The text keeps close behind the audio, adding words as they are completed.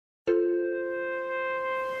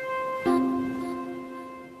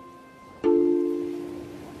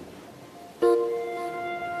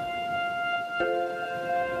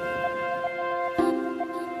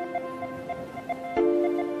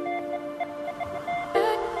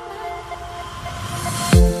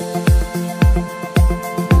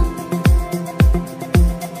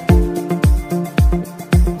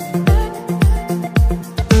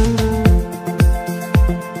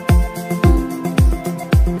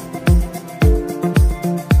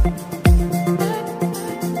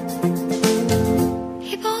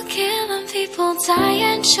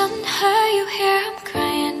shouldn't hurt you. Here I'm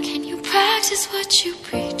crying. Can you practice what you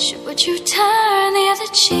preach? Or would you turn the other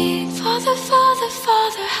cheek? Father, Father,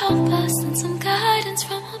 Father, help us, and some guidance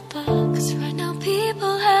from above. 'Cause right now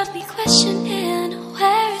people have me questioning,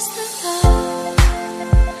 where is the love?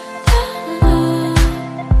 The love,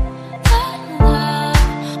 the love.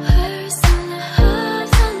 Where is the love,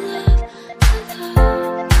 the love, the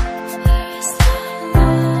love? Where is the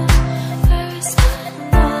love? Where is the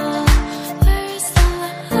love? Where is the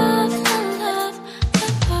love, the love, the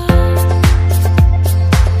love?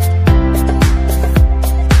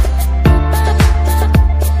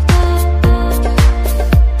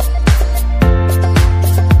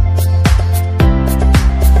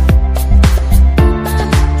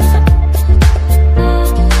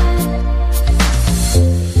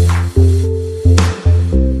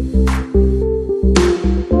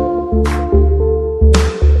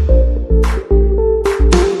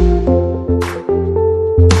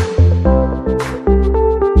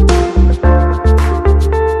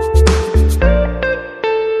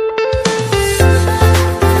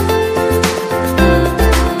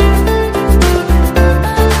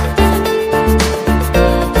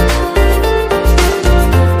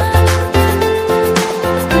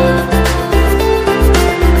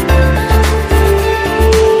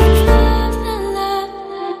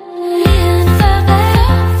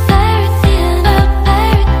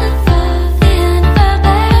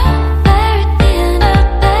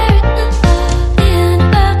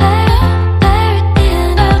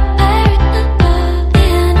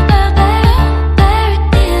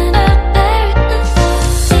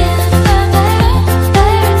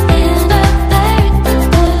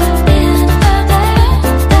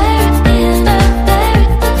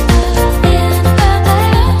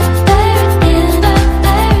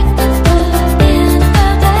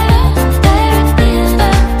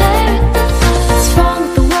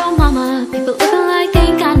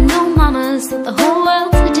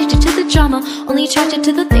 Only attracted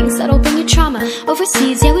to the things that'll bring you trauma.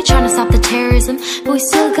 Overseas, yeah, we trying to stop the terrorism, but we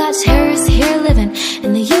still got terrorists here living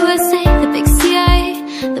in the USA.